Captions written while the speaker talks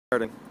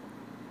Starting.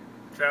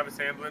 Travis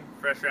Hamblin,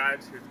 Fresh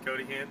Rides. Here's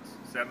Cody Hintz,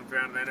 7th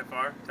round of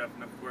NFR. Tough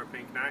enough to wear a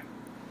pink night.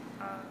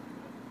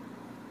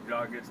 You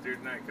all good steer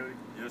tonight, Cody?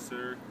 Yes,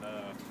 sir.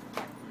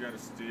 We got a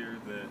steer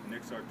that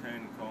Nick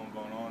Sartain and Colin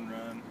Von On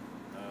run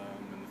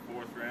in the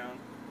 4th round.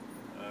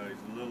 He's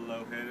a little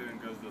low-headed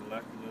and goes to the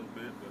left a little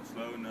bit, but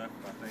slow enough.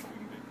 I think we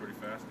can be pretty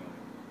fast on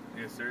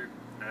it. Yes, sir.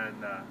 And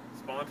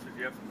sponsors,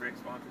 you have some great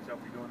sponsors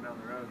help you going down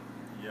the road.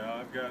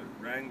 Yeah, I've got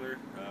Wrangler.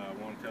 I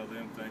want to tell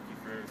them thank you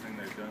for everything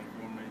they've done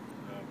for me.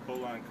 Pull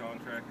Line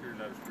Contractors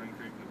out of Spring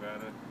Creek,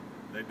 Nevada.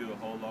 They do a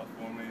whole lot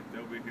for me.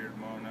 They'll be here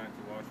tomorrow night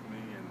to watch me,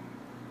 and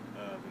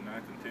the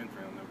 9th and 10th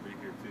round they'll be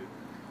here too.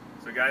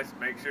 So guys,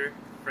 make sure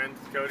friends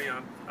with Cody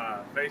on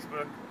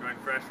Facebook, join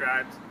Fresh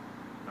Rides,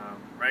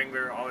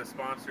 Wrangler, all his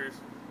sponsors.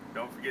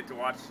 Don't forget to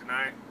watch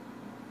tonight.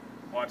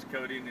 Watch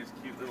Cody in his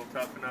cute little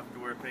Tough Enough to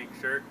Wear pink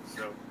shirt.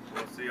 So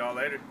we'll see y'all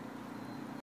later.